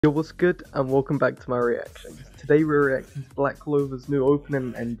Yo, what's good, and welcome back to my reactions. Today we're reacting to Black Clover's new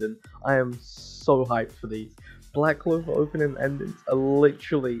opening and ending. I am so hyped for these. Black Clover opening and endings are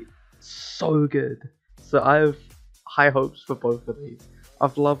literally so good. So I have high hopes for both of these.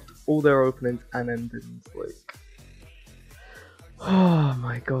 I've loved all their openings and endings, like... Oh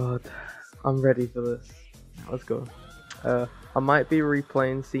my god. I'm ready for this. Let's go. I might be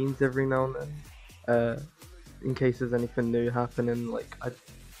replaying scenes every now and then. In case there's anything new happening, like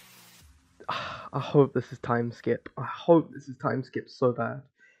I hope this is time skip. I hope this is time skip so bad.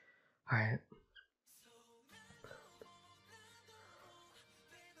 Alright.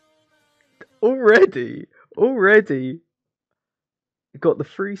 Already got the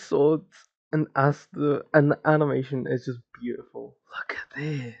three swords and the animation is just beautiful. Look at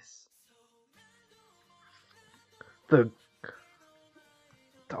this.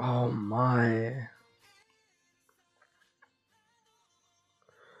 Oh my.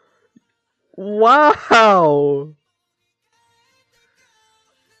 Wow.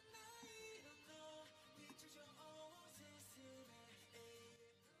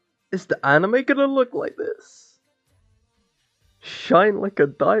 Is the anime gonna look like this? Shine like a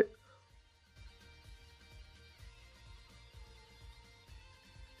diamond.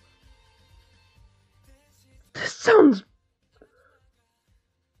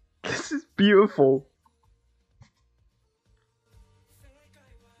 This is beautiful.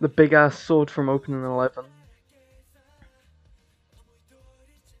 The big ass sword from Opening 11.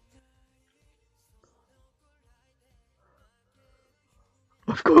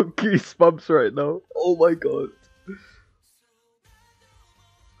 I've got goosebumps right now. Oh my god.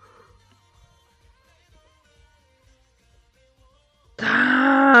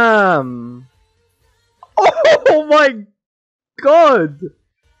 Damn. Oh my god.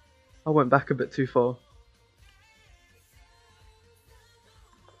 I went back a bit too far.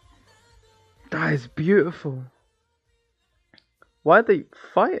 That is beautiful. Why are they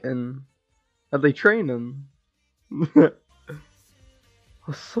fighting? Are they training? I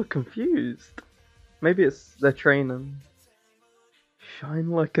was so confused. Maybe it's they're training. Shine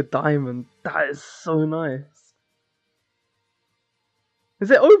like a diamond. That is so nice. Is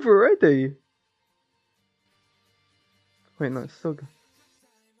it over already? Wait, no, it's still good.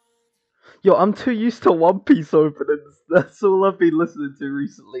 Yo, I'm too used to One Piece openings. That's all I've been listening to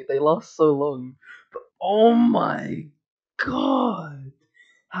recently. They last so long. But oh my god.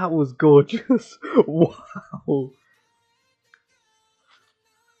 That was gorgeous. Wow.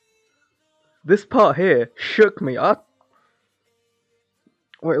 This part here shook me.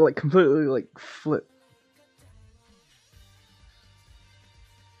 Where it like completely like flipped.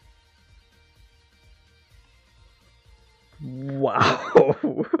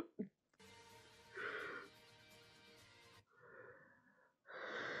 Wow.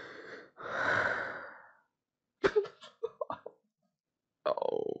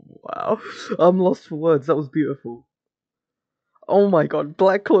 Oh wow. I'm lost for words. That was beautiful. Oh my god,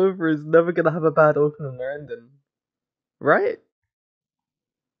 Black Clover is never gonna have a bad opening or ending. Right?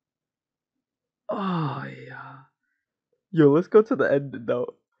 Oh yeah. Yo, let's go to the ending now.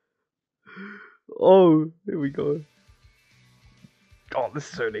 Oh, here we go. Oh,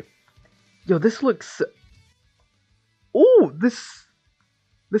 this is early. Yo, this looks... Oh, this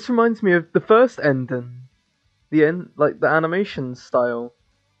reminds me of the first ending. The end, like the animation style.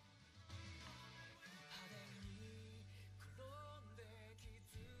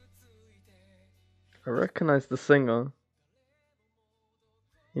 I recognize the singer.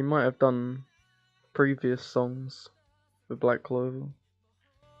 He might have done previous songs with Black Clover.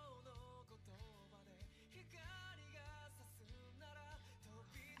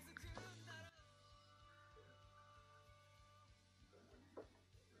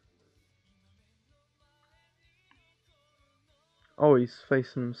 Oh, he's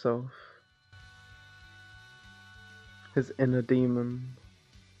facing himself. His inner demon.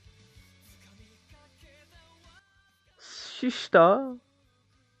 Shishta.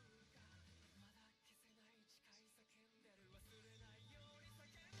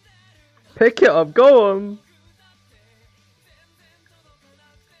 Pick it up, go on.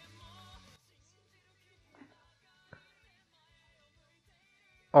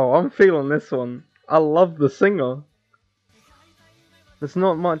 Oh, I'm feeling this one. I love the singer. There's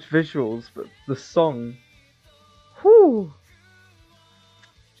not much visuals, but the song. Whew.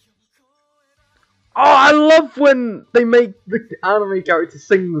 Oh, I love when they make the anime character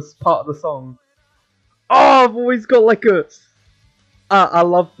sing this part of the song. Oh, I've always got like a... I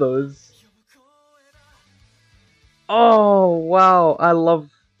love those. Oh, wow. I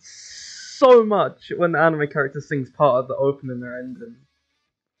love so much when the anime character sings part of the opening or ending.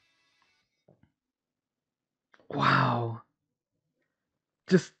 Wow.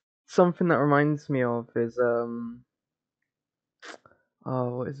 Just something that reminds me of is oh,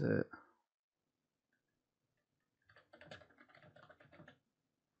 what is it?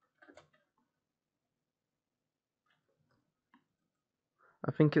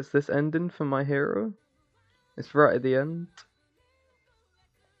 I think it's this ending for My Hero. It's right at the end.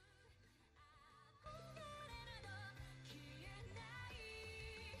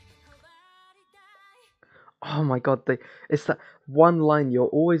 Oh my god, it's that one line you'll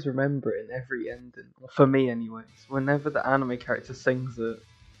always remember in every ending. For me, anyways. Whenever the anime character sings it,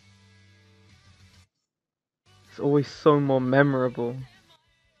 it's always so more memorable.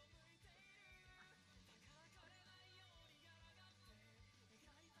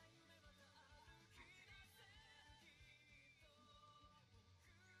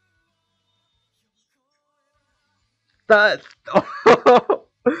 That.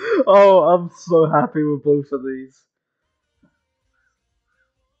 Oh, I'm so happy with both of these.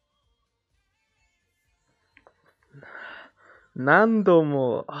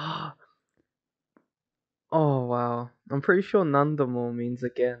 Nandomo. Oh wow. I'm pretty sure Nandomo means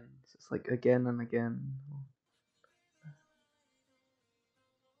again. It's just like again and again.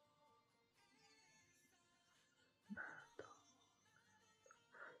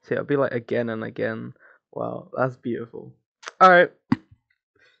 See, it'll be like again and again. Wow, that's beautiful. Alright.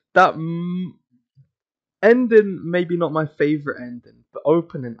 That ending, maybe not my favorite ending, but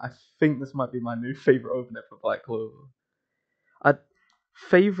opening, I think this might be my new favorite opening for Black Clover.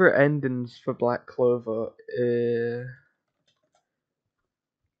 Favorite endings for Black Clover.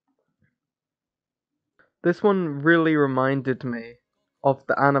 This one really reminded me of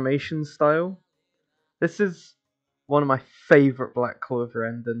the animation style. This is one of my favorite Black Clover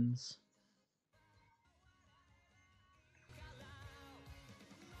endings.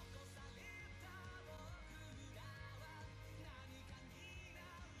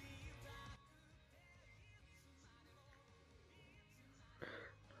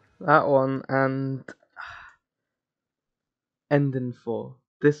 That one and ending 4.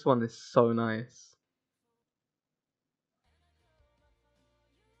 This one is so nice.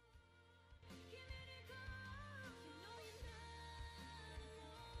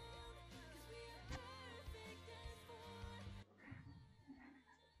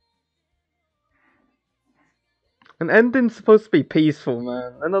 An ending's supposed to be peaceful,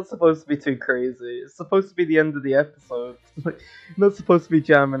 man. They're not supposed to be too crazy. It's supposed to be the end of the episode. Like, not supposed to be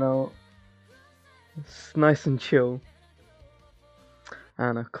jamming out. It's nice and chill.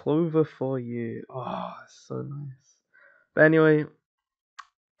 And a clover for you. Oh, so nice. But anyway,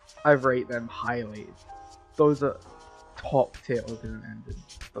 I rate them highly. Those are top tier opening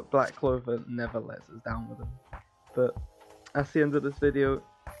endings. But Black Clover never lets us down with them. But that's the end of this video.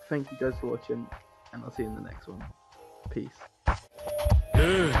 Thank you guys for watching, and I'll see you in the next one. Peace.